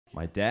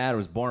My dad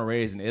was born and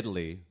raised in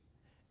Italy,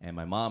 and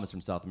my mom is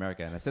from South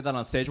America. And I said that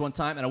on stage one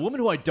time, and a woman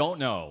who I don't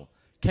know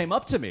came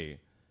up to me,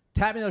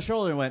 tapped me on the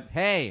shoulder, and went,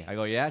 "Hey." I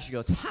go, "Yeah." She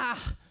goes,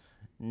 "Ha,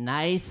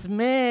 nice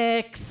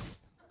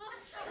mix.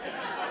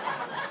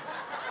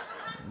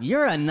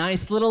 You're a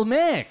nice little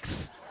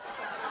mix."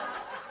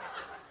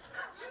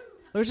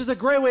 Which is a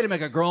great way to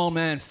make a grown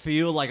man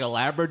feel like a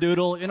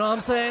labradoodle, you know what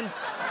I'm saying?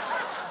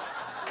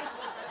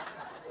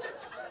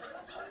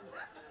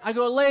 I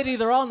go, "Lady,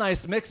 they're all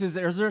nice mixes.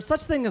 Is there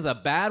such thing as a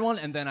bad one?"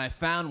 And then I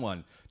found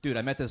one. Dude,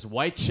 I met this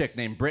white chick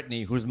named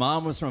Brittany whose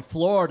mom was from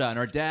Florida and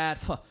her dad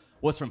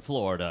was from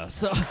Florida.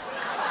 So,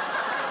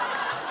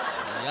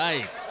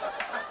 yikes.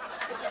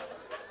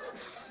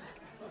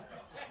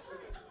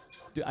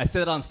 Dude, I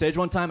said it on stage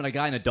one time, and a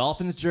guy in a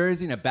Dolphins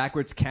jersey and a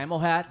backwards camel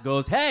hat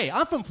goes, "Hey,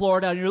 I'm from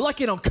Florida, and you're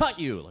lucky I don't cut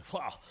you." Like,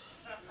 wow.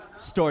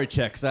 Story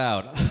checks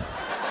out.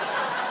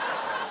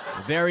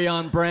 Very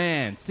on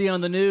brand. See you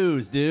on the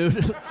news,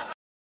 dude.